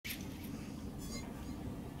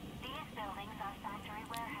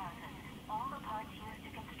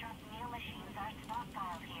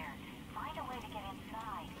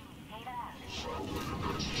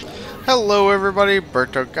Hello everybody,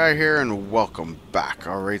 Burnt Out Guy here and welcome back.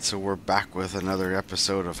 Alright, so we're back with another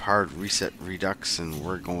episode of Hard Reset Redux and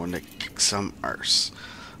we're going to kick some arse.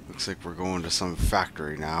 Looks like we're going to some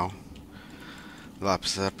factory now.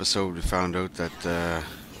 Last episode we found out that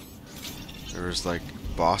there was like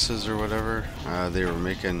bosses or whatever. They were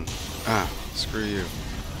making... screw you.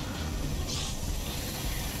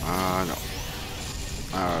 No.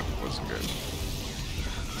 Wasn't good.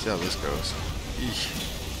 See how this goes. Eesh.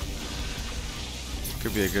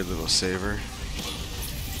 Could be a good little saver.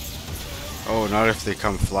 Oh, not if they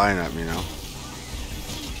come flying at me now.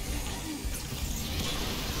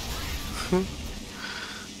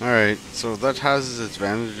 Alright, so that has its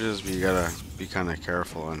advantages, but you gotta be kind of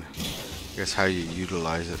careful on, I guess, how you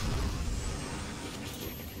utilize it.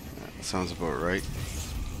 That sounds about right.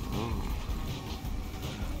 Oh.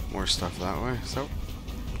 More stuff that way. So,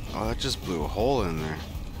 oh, that just blew a hole in there.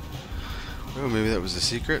 Oh, maybe that was a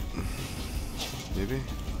secret. Maybe.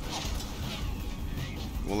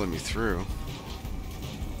 Won't let me through.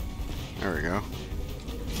 There we go.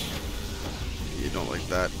 You don't like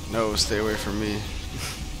that. No, stay away from me.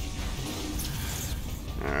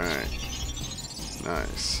 Alright.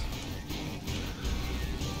 Nice.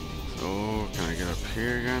 So, can I get up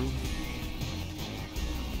here again?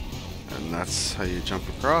 And that's how you jump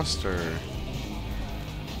across, or...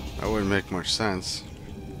 That wouldn't make much sense.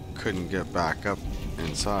 Couldn't get back up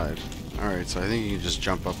inside. Alright, so I think you can just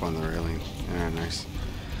jump up on the railing. Yeah, nice.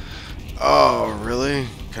 Oh, really?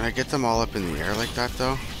 Can I get them all up in the air like that,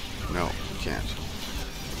 though? No, you can't.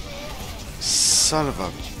 Son of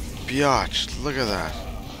a biatch. Look at that.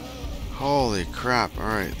 Holy crap.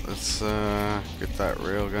 Alright, let's get that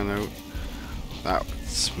railgun out.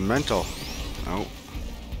 That's mental. Oh.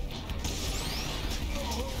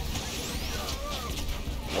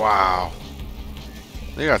 Wow.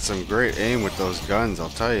 They got some great aim with those guns, I'll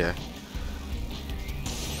tell you.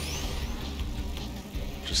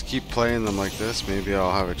 Just keep playing them like this, maybe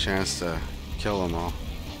I'll have a chance to kill them all.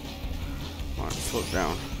 Come on, float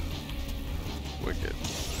down. Wicked.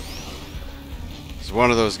 Does one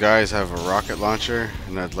of those guys have a rocket launcher?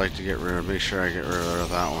 And I'd like to make sure I get rid of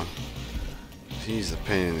that one. He's the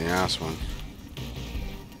pain in the ass one.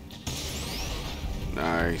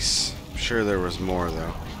 Nice. I'm sure there was more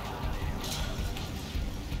though.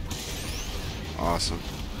 Awesome.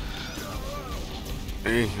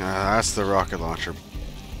 Hey, that's the rocket launcher.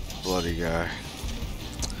 Bloody guy.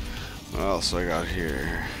 What else I got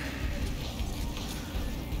here?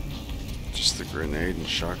 Just the grenade and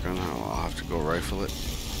shotgun. I'll have to go rifle it.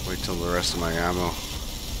 Wait till the rest of my ammo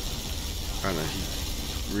kind of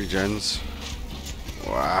regens.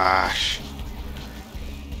 Wash.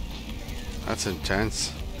 That's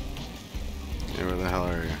intense. Yeah, where the hell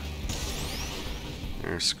are you?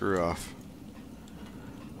 There, screw off.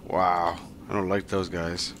 Wow. I don't like those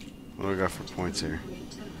guys. What do we got for points here?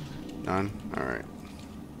 None? Alright.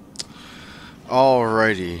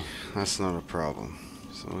 Alrighty. That's not a problem.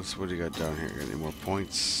 So what do you got down here? Got any more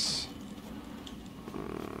points?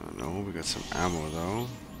 No, we got some ammo though.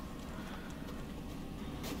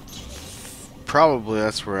 Probably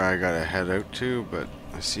that's where I gotta head out to, but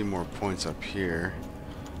I see more points up here.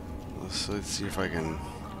 Let's see if I can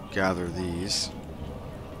gather these.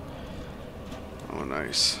 Oh,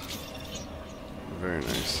 nice. Very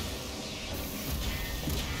nice.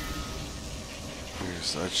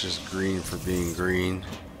 So that's just green for being green.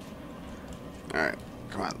 Alright,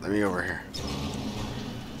 come on, let me over here.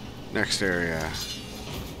 Next area.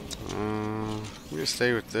 I'm gonna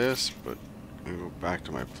stay with this, but I'm gonna go back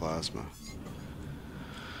to my plasma.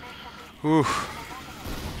 Whew.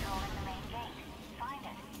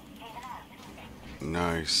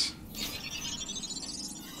 Nice.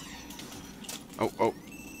 Oh,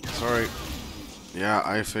 sorry. Yeah,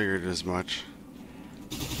 I figured as much.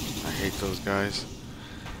 I hate those guys.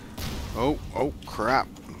 Oh, crap.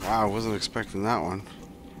 Wow, I wasn't expecting that one.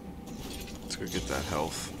 Let's go get that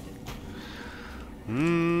health.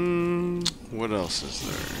 What else is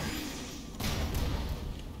there?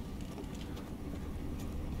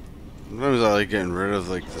 Sometimes I like getting rid of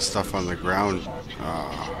like the stuff on the ground.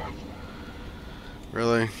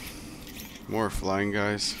 Really? More flying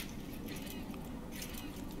guys?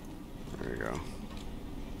 There you go.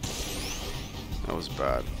 That was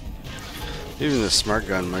bad. Even the smart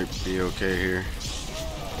gun might be okay here.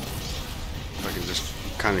 If I can just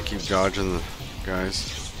kind of keep dodging the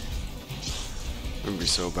guys. Wouldn't be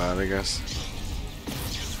so bad, I guess.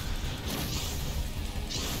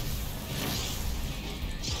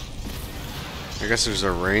 I guess there's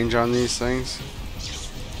a range on these things.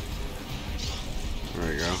 There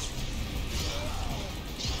we go.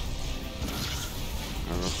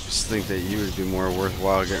 think that you would be more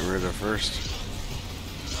worthwhile getting rid of first.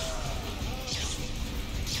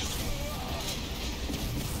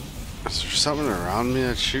 Is there something around me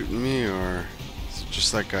that's shooting me, or is it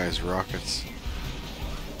just that guy's rockets?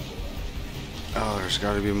 Oh, there's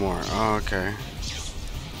got to be more. Oh, okay.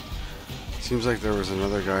 Seems like there was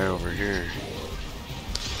another guy over here.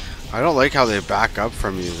 I don't like how they back up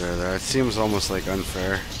from you there. It seems almost like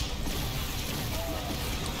unfair.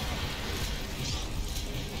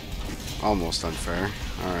 Almost unfair.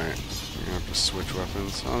 Alright. You're gonna have to switch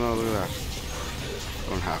weapons. Oh no, look at that.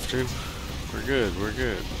 Don't have to. We're good, we're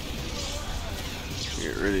good.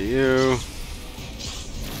 Get rid of you.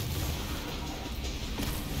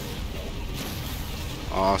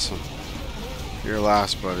 Awesome. You're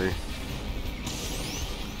last, buddy.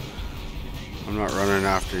 I'm not running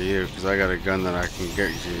after you because I got a gun that I can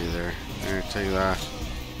get to you there. There, take that.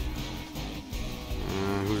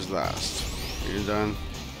 Who's last? You done?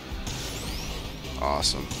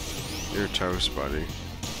 Awesome. You're toast, buddy.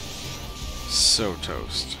 So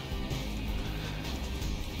toast.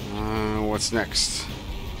 What's next?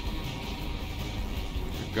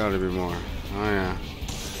 There's gotta be more. Oh yeah.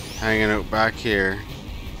 Hanging out back here.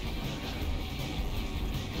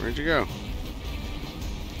 Where'd you go?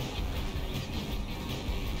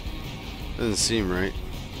 Doesn't seem right.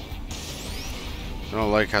 I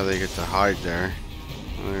don't like how they get to hide there.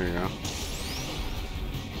 Oh, there you go.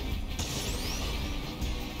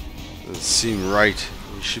 Doesn't seem right.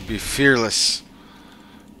 You should be fearless.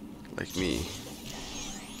 Like me.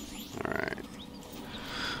 Alright.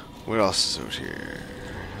 What else is out here?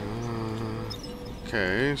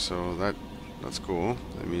 Okay, so that's cool.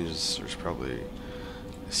 That means there's probably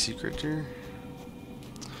a secret here.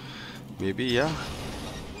 Maybe, yeah.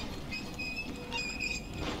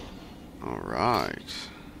 Alright.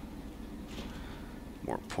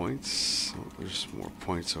 More points. Oh, there's more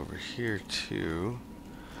points over here too.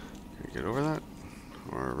 Can I get over that?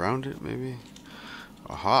 Or around it maybe?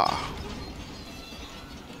 Aha!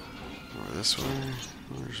 Over this way.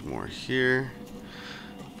 There's more here.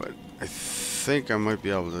 But I think I might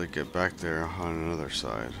be able to get back there on another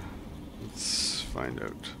side. Let's find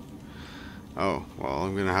out. Oh, well,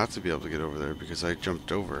 I'm gonna have to be able to get over there because I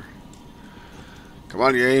jumped over. Come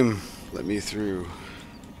on, game! Let me through.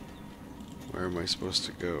 Where am I supposed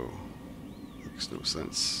to go? Makes no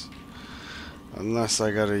sense. Unless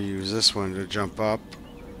I gotta use this one to jump up.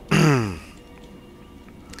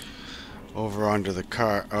 Over onto the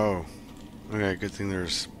car. Oh. Okay, good thing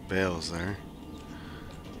there's bales there.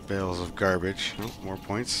 Bales of garbage. Oh, more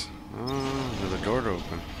points. Oh, another door to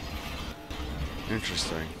open.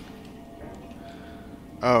 Interesting.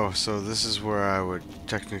 Oh, so this is where I would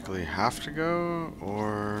technically have to go,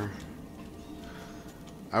 or...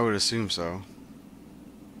 I would assume so.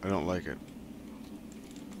 I don't like it.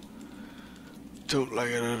 Don't like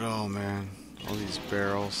it at all, man. All these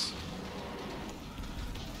barrels.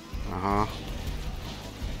 Uh-huh.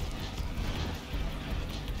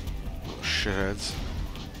 Little shitheads.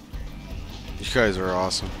 You guys are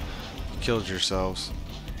awesome. You killed yourselves.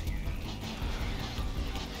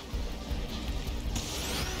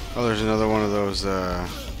 Oh, there's another one of those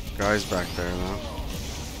guys back there, though.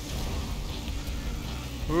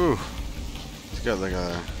 Ooh. He's got like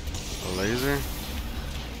a laser.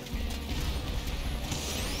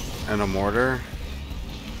 And a mortar.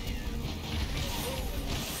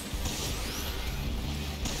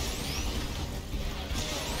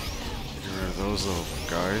 Get rid of those little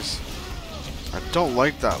guys. I don't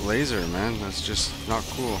like that laser, man. That's just not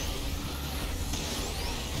cool.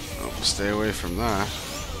 Oh, stay away from that.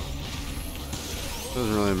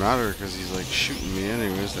 Doesn't really matter because he's like shooting me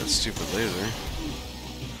anyways, that stupid laser.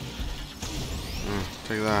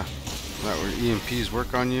 Take that. That where EMPs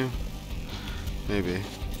work on you? Maybe.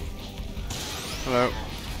 Hello.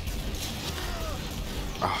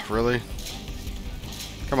 Oh, really?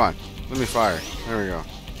 Come on. Let me fire. There we go.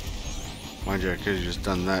 Mind you, I could have just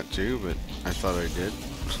done that too, but I thought I did.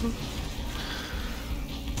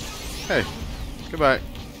 Hey. Goodbye.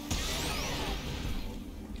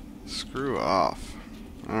 Screw off.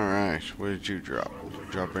 Alright. What did you drop? Did you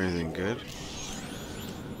drop anything good?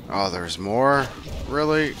 Oh, there's more?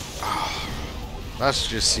 Really? Oh, that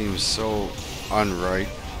just seems so unright.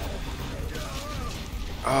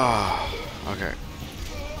 Ah, oh, okay.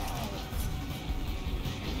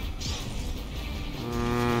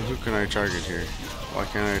 Who can I target here? Why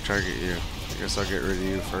can't I target you? I guess I'll get rid of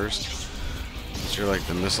you first. Since you're like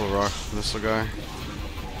the missile guy.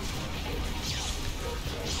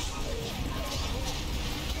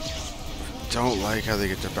 Don't like how they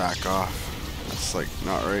get to back off. That's like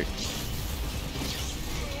not right.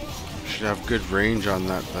 should have good range on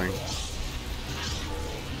that thing.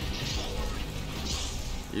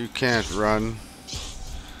 You can't run.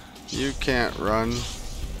 You can't run.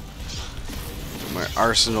 My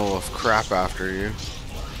arsenal of crap after you.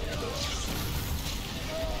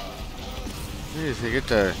 Hey, they get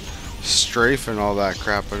to strafe and all that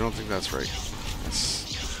crap. I don't think that's right.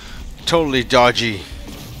 That's totally dodgy.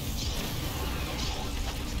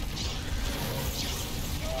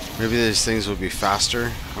 Maybe these things will be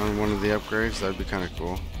faster on one of the upgrades. That'd be kind of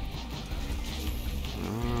cool.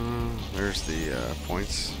 There's the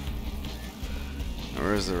points. Now,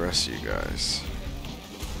 where's the rest of you guys?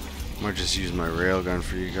 Might just use my railgun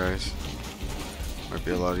for you guys. Might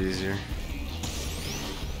be a lot easier.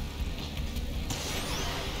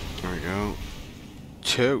 There we go.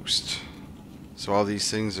 Toast. So all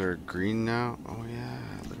these things are green now. Oh yeah,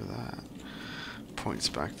 look at that. Points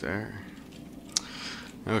back there.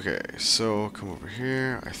 Okay, so come over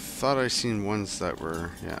here. I thought I seen ones that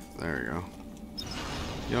were, yeah, there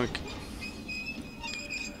we go. Yoink.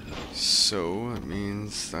 So that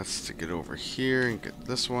means that's to get over here and get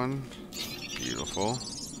this one. Beautiful.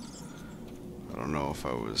 I don't know if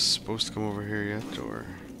I was supposed to come over here yet or.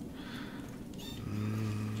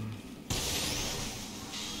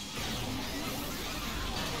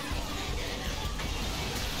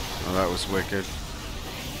 Oh, that was wicked.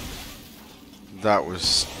 That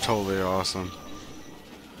was totally awesome.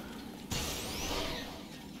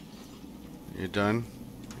 You done?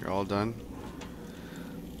 You're all done?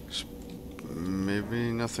 Just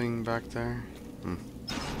maybe nothing back there?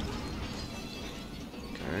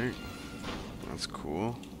 Okay. That's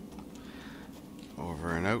cool.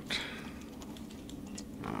 Over and out.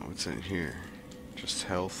 What's in here? Just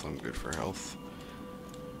health. I'm good for health.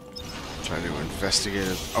 Try to investigate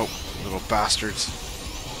it. Oh, little bastards.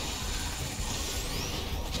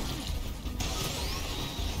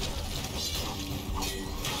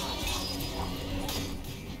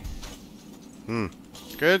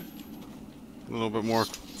 Good. A little bit more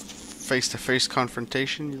face-to-face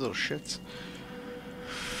confrontation, you little shits.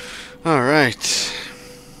 Alright.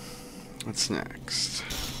 What's next?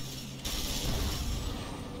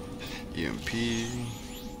 EMP.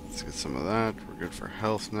 Let's get some of that. We're good for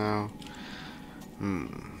health now.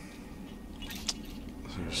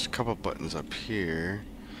 There's a couple buttons up here.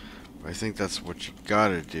 But I think that's what you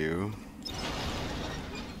gotta do.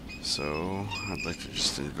 So, I'd like to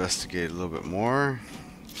just investigate a little bit more.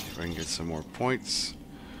 See if I can get some more points.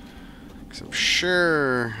 Because I'm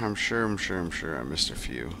sure I missed a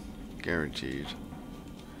few. Guaranteed.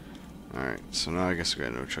 Alright, so now I guess we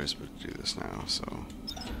got no choice but to do this now, so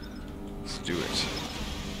let's do it.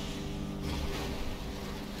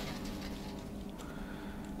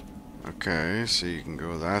 Okay, so you can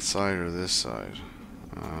go that side or this side.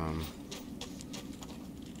 I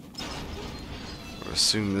would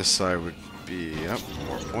assume this side would be up,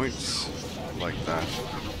 more points. Like that.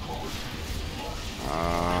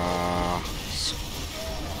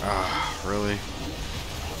 Really?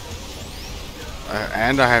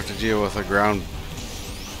 And I have to deal with a ground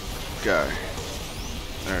guy.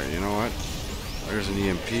 There, you know what? There's an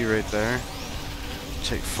EMP right there.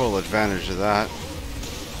 Take full advantage of that.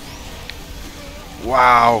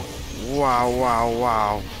 Wow.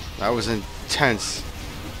 Wow. That was intense.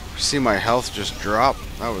 See my health just drop?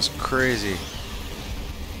 That was crazy.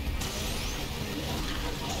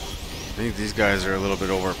 I think these guys are a little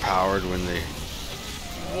bit overpowered when they...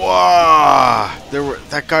 Wow!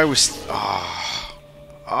 That guy was...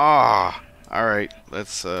 Alright,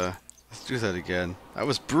 let's do that again. That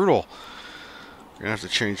was brutal. We're gonna have to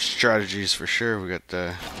change strategies for sure. We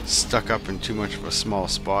got stuck up in too much of a small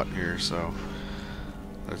spot here, so...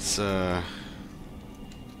 Let's,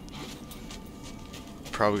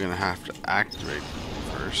 probably gonna have to activate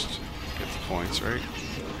first. Get the points, right?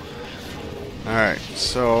 Alright,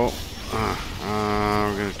 so...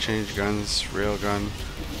 we're gonna change guns. Railgun.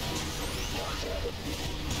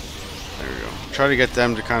 There we go. Try to get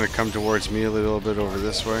them to kind of come towards me a little bit over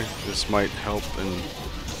this way. This might help and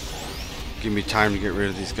give me time to get rid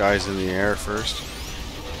of these guys in the air first.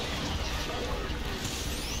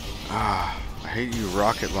 I hate you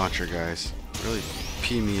rocket launcher guys. Really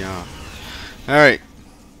pee me off. Alright.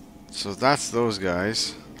 So that's those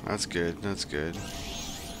guys. That's good. That's good.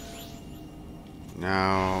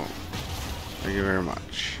 Now, thank you very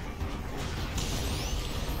much.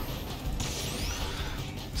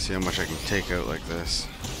 See how much I can take out like this.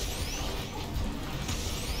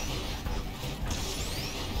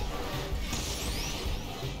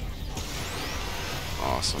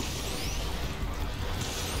 Awesome.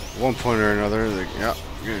 One point or another, yep,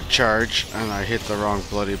 I'm gonna charge, and I hit the wrong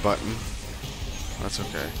bloody button. That's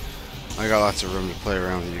okay. I got lots of room to play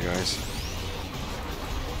around with you guys.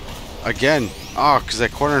 Again! Oh, because I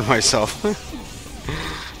cornered myself.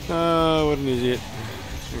 Oh, what an idiot.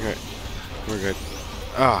 Okay, we're good.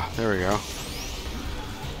 Ah, there we go.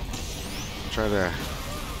 Try to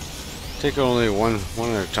take only one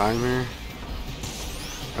at a time here.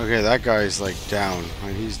 Okay, that guy's like down.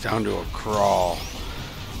 He's down to a crawl.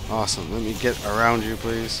 Awesome. Let me get around you,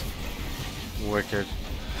 please. Wicked.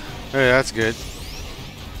 Hey, that's good.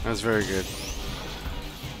 That's very good.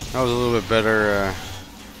 That was a little bit better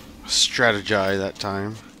strategy that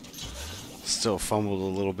time. Still fumbled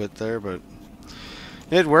a little bit there, but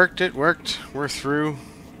it worked. It worked. We're through.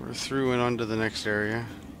 We're through and on to the next area.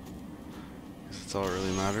 That's all that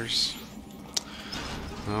really matters.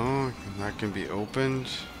 Oh, that can be opened.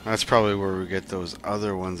 That's probably where we get those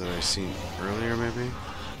other ones that I seen earlier, maybe.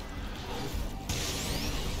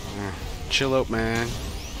 Chill out, man.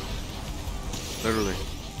 Literally,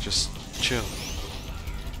 just chill.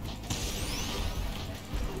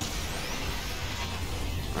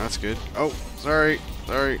 That's good. Oh, sorry.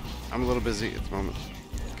 I'm a little busy at the moment.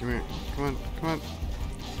 Come here. Come on.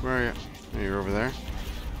 Where are you? Oh, you're over there.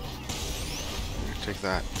 Here, take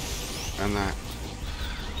that. And that.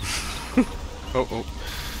 Oh.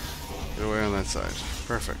 Get away on that side.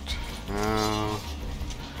 Perfect. Now...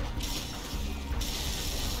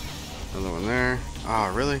 another one there. Ah,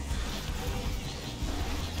 oh, really?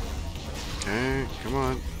 Okay, come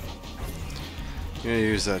on. I'm gonna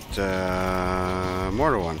use that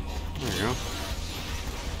mortar one. There you go.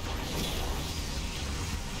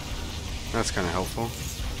 That's kind of helpful.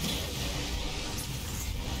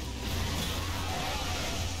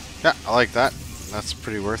 Yeah, I like that. That's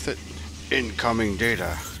pretty worth it. Incoming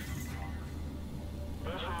data.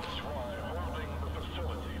 This is why holding the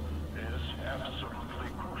facility is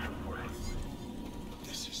absolutely crucial for you.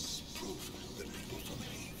 This is proof that people from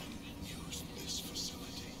Haven use this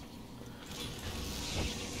facility.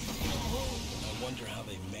 I wonder how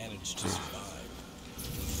they managed to survive.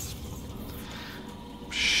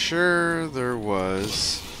 Sure, there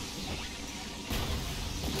was.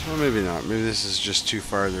 Well, maybe not. Maybe this is just too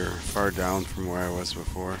far down from where I was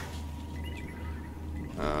before.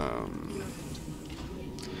 I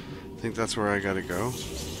think that's where I gotta go.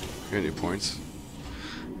 Got any points?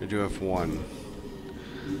 I do have one.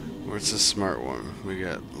 Where's the smart one? We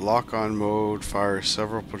get lock-on mode, fire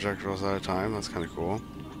several projectiles at a time. That's kind of cool.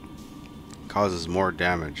 Causes more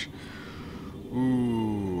damage.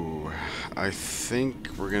 Ooh, I think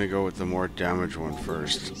we're gonna go with the more damage one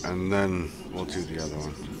first, and then we'll do the other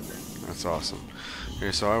one. That's awesome.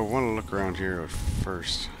 Okay, so I want to look around here at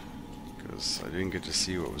first, because I didn't get to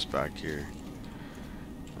see what was back here.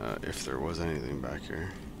 If there was anything back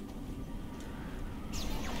here.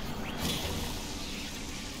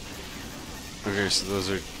 Okay, so those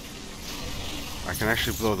are... I can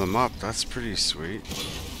actually blow them up. That's pretty sweet.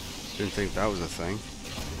 Didn't think that was a thing.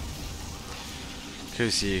 Okay,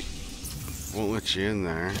 so you won't let you in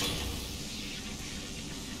there.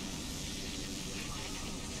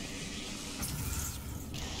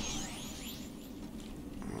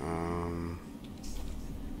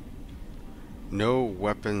 No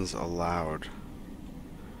weapons allowed.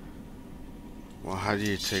 Well, how do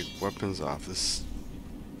you take weapons off? This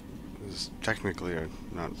is technically a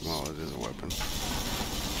not, well, it is a weapon.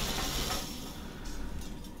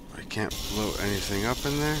 I can't blow anything up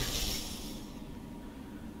in there?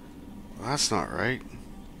 Well, that's not right.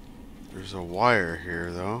 There's a wire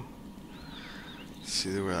here, though. Let's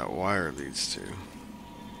see where that wire leads to.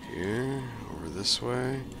 Here, over this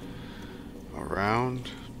way, around.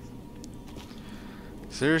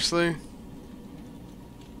 Seriously?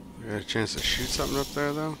 We got a chance to shoot something up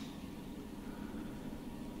there, though?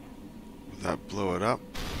 Would that blow it up?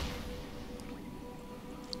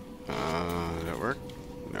 Did that work?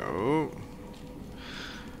 No.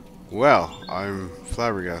 Well, I'm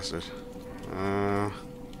flabbergasted.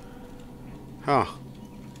 Huh.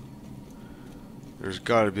 There's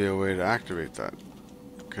got to be a way to activate that.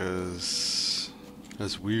 Because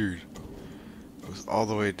that's weird. It was all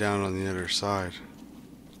the way down on the other side.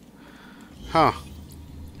 Huh.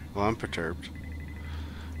 Well, I'm perturbed.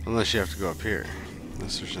 Unless you have to go up here.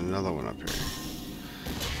 Unless there's another one up here.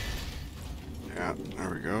 Yeah, there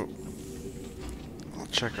we go. I'll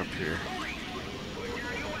check up here.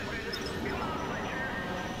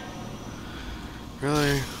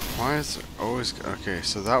 Really? Why is it always... Okay,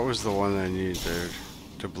 so that was the one I needed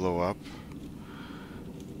to blow up.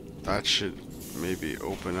 That should maybe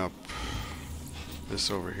open up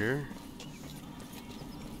this over here.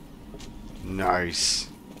 Nice.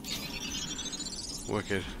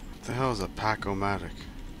 Wicked. What the hell is a Pac-O-Matic?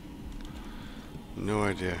 No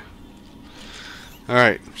idea.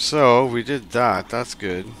 Alright, so we did that. That's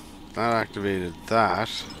good. That activated that.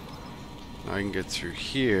 Now I can get through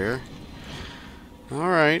here.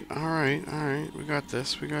 Alright, alright, alright. We got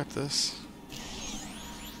this, we got this.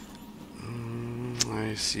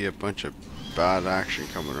 I see a bunch of bad action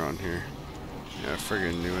coming around here. Yeah, I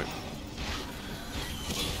friggin' knew it.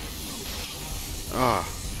 Ah.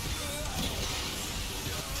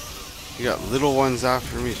 You got little ones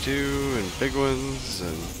after me too, and big ones,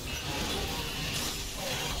 and...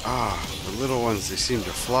 the little ones, they seem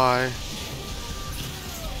to fly.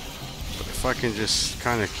 But if I can just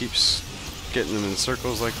kind of keep getting them in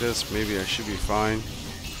circles like this, maybe I should be fine.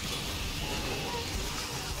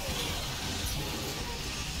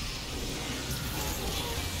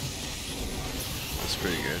 That's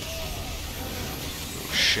pretty good.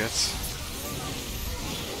 Oh, shit.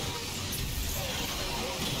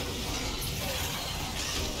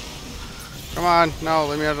 Come on, no,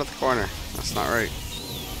 let me out of the corner. That's not right.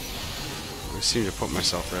 I seem to put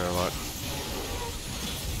myself there a lot.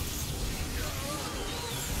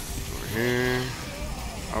 Over here.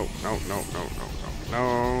 Oh, no, no, no, no, no,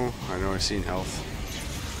 no. I know I've seen health.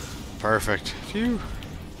 Perfect. Phew.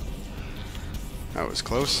 That was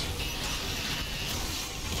close.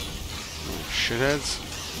 Oh, shitheads.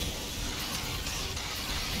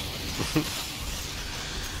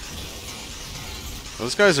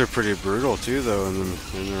 Those guys are pretty brutal too, though, in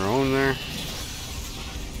their own there.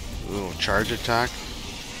 A little charge attack.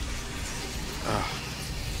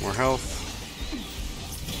 More health.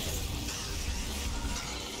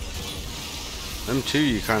 Them too,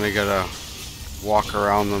 you kind of gotta walk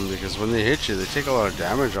around them because when they hit you, they take a lot of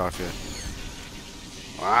damage off you.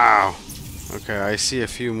 Wow. Okay, I see a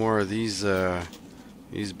few more of these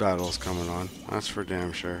battles coming on. That's for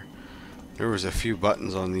damn sure. There was a few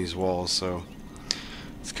buttons on these walls, so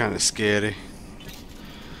it's kind of scary.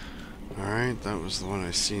 Alright, that was the one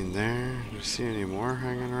I seen there. Do you see any more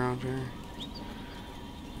hanging around here?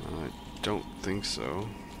 I don't think so.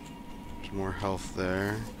 There's more health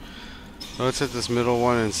there. So let's hit this middle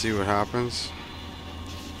one and see what happens.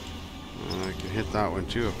 I can hit that one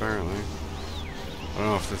too, apparently. I don't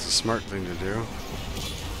know if that's a smart thing to do.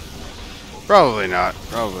 Probably not.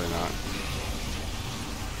 Probably not.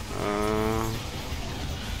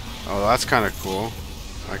 Oh, that's kind of cool.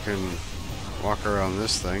 I can walk around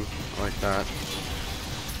this thing like that.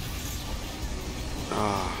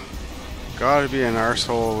 Gotta be an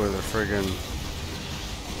arsehole with a friggin'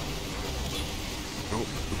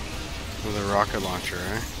 with a rocket launcher,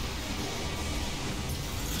 eh?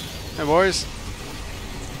 Hey boys,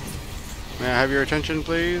 may I have your attention,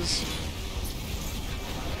 please?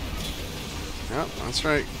 Yep, that's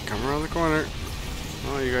right. Come around the corner.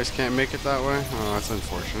 Oh, you guys can't make it that way? Oh, that's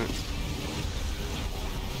unfortunate.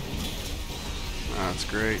 That's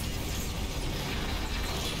great.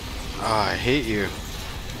 Oh, I hate you.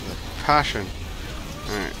 The passion.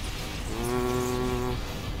 Alright.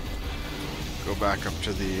 Go back up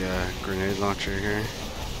to the grenade launcher here.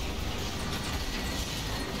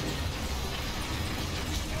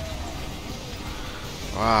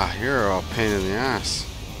 Wow, you're all pain in the ass.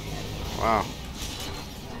 Wow.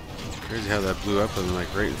 Crazy how that blew up and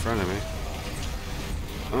like right in front of me.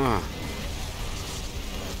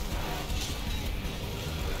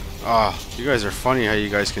 Oh, you guys are funny how you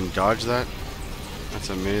guys can dodge that. That's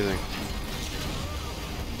amazing.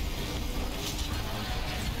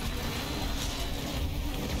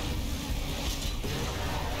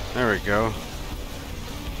 There we go.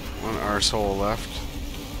 One arsehole left.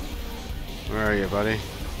 Where are you, buddy?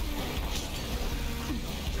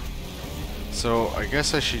 So, I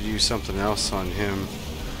guess I should use something else on him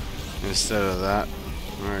instead of that.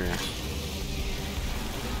 Where are you?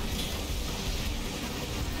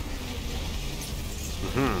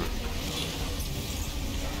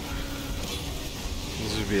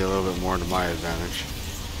 This would be a little bit more to my advantage.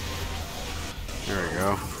 There we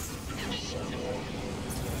go.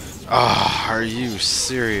 Ah, are you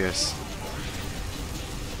serious?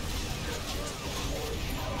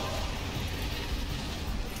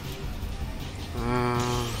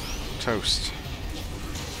 Toast.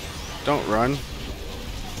 Don't run.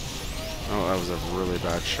 Oh, that was a really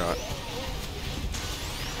bad shot.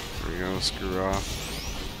 There we go, screw off.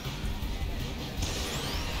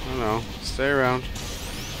 Oh no, stay around.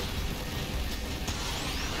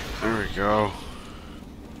 There we go.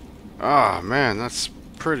 Ah, man, that's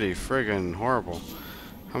pretty friggin' horrible.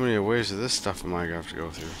 How many waves of this stuff am I gonna have to go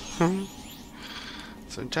through?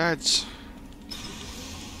 It's intense.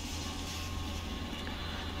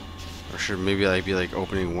 Or should maybe like be like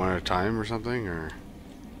opening one at a time or something, or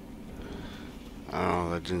I don't know,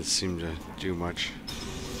 that didn't seem to do much.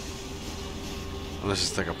 Unless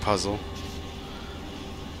it's like a puzzle.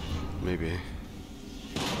 Maybe.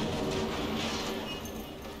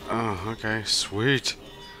 Oh, okay, sweet.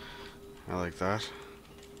 I like that.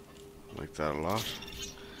 I like that a lot.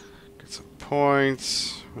 Get some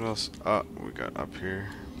points. What else? Oh, we got up here.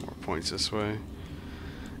 More points this way.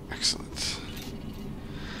 Excellent.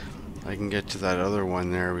 I can get to that other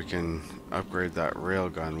one there. We can upgrade that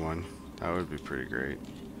railgun one. That would be pretty great.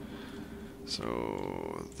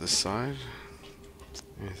 So, this side.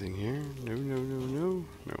 Anything here? No, no, no, no.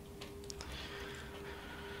 No.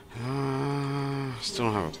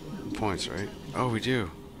 Still don't have points, right? Oh, we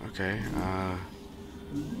do. Okay.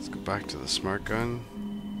 Let's go back to the smart gun.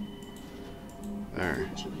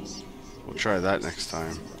 There. We'll try that next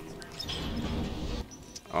time.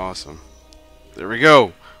 Awesome. There we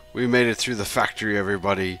go. We made it through the factory,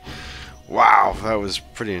 everybody. Wow, that was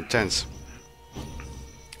pretty intense.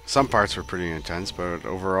 Some parts were pretty intense, but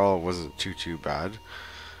overall it wasn't too bad.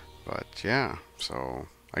 But yeah, so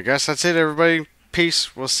I guess that's it, everybody.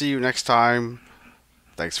 Peace. We'll see you next time.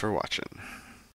 Thanks for watching.